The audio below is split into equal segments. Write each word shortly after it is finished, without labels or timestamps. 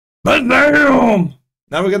But damn!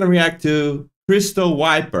 Now we're gonna react to Crystal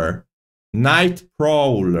Viper, Night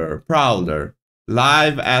Prowler,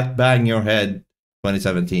 live at Bang Your Head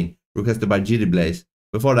 2017, requested by GD Blaze.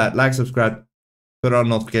 Before that, like, subscribe, put on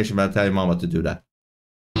notification bell, tell your mama to do that.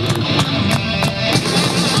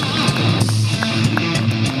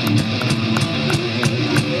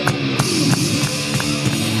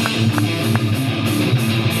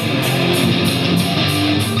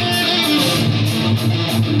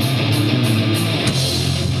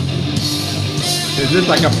 Is this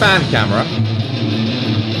like a fan camera?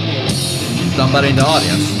 Somebody in the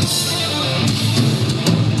audience?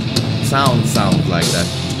 Sounds like that.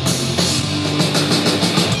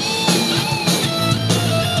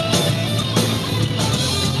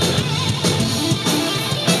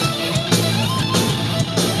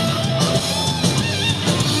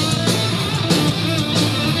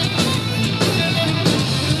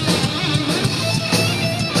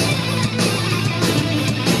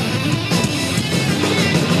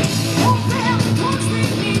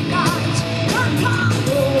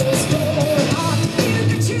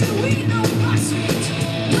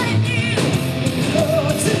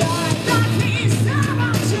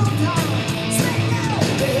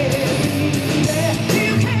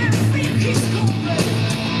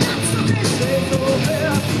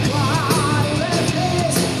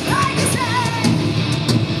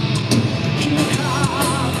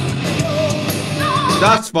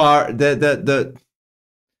 Thus far, the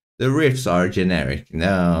riffs are generic.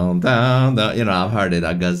 No, you know, I've heard it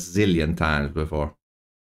a gazillion times before.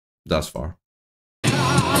 Thus far.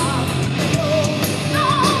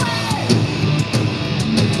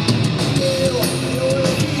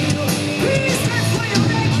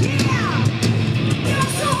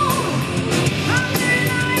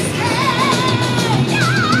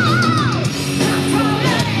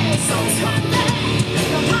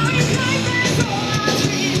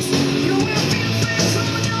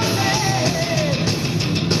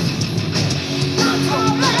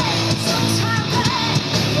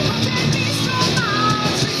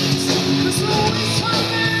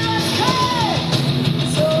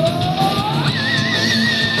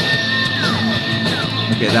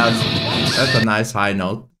 Okay, that's a nice high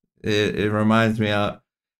note. It reminds me of,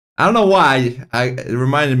 I don't know why, it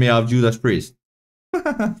reminded me of Judas Priest.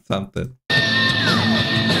 Something.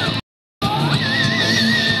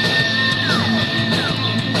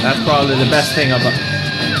 That's probably the best thing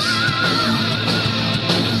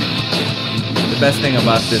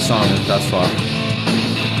about this song thus far.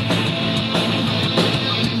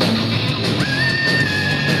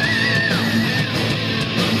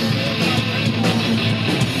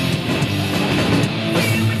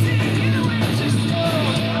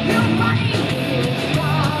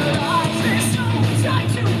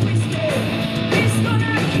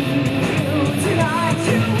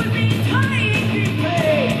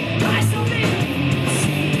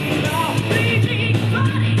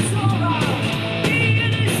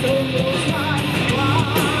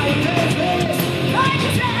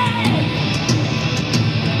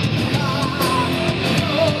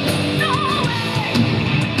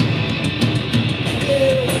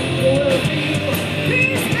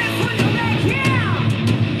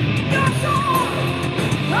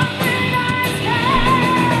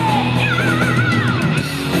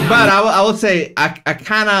 But I would say I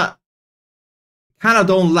kind of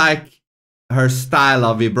don't like her style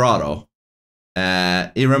of vibrato.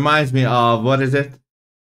 It reminds me of, what is it?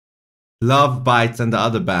 Love Bites and the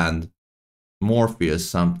other band, Morpheus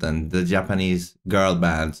something, the Japanese girl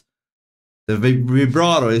bands. The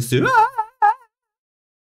vibrato is to.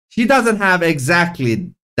 She doesn't have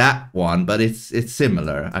exactly that one, but it's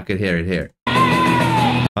similar. I could hear it here.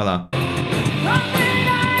 Hold on.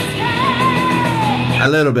 A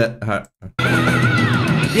little bit.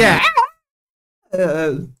 Yeah.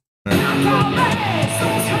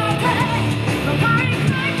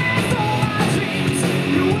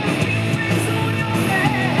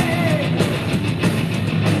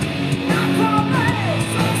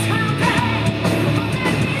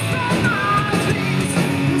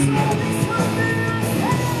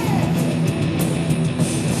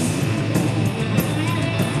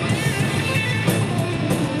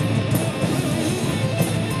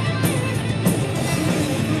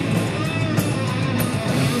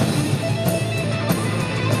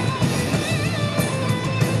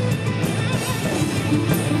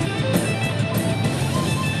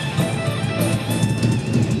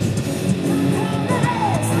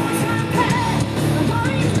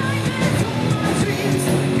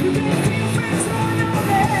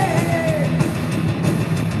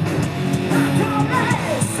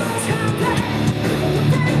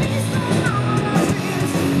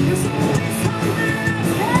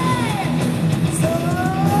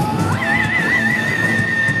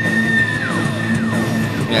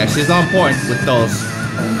 she's on point with those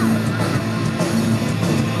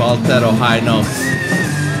falsetto high notes.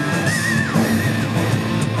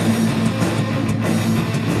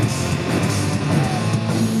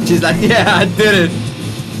 She's like, yeah, I did it.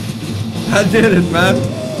 I did it, man.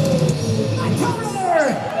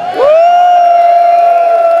 Woo!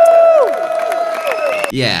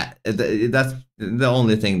 Yeah, that's the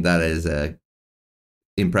only thing that is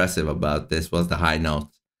impressive about this was the high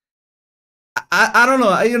notes. I don't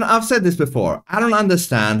know, you know, I've said this before. I don't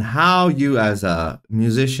understand how you as a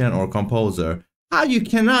musician or composer, how you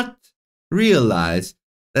cannot realize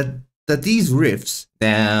that these riffs,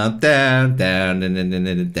 down, down, down, down, down,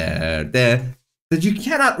 down, down, down, that you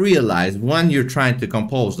cannot realize when you're trying to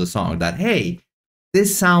compose the song that, hey,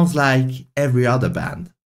 this sounds like every other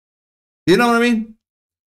band. You know what I mean?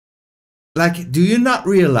 Like, do you not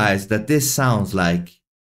realize that this sounds like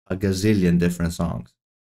a gazillion different songs?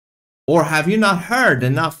 Or have you not heard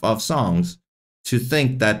enough of songs to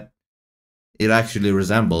think that it actually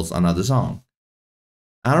resembles another song?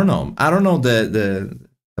 I don't know. I don't know the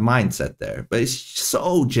mindset there, but it's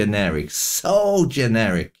so generic, so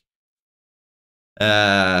generic.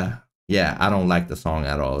 Yeah, I don't like the song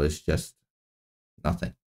at all. It's just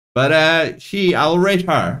nothing. But I will rate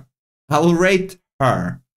her. I will rate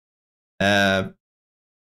her for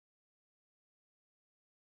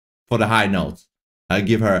the high notes. I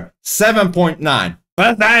give her 7.9.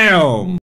 But damn!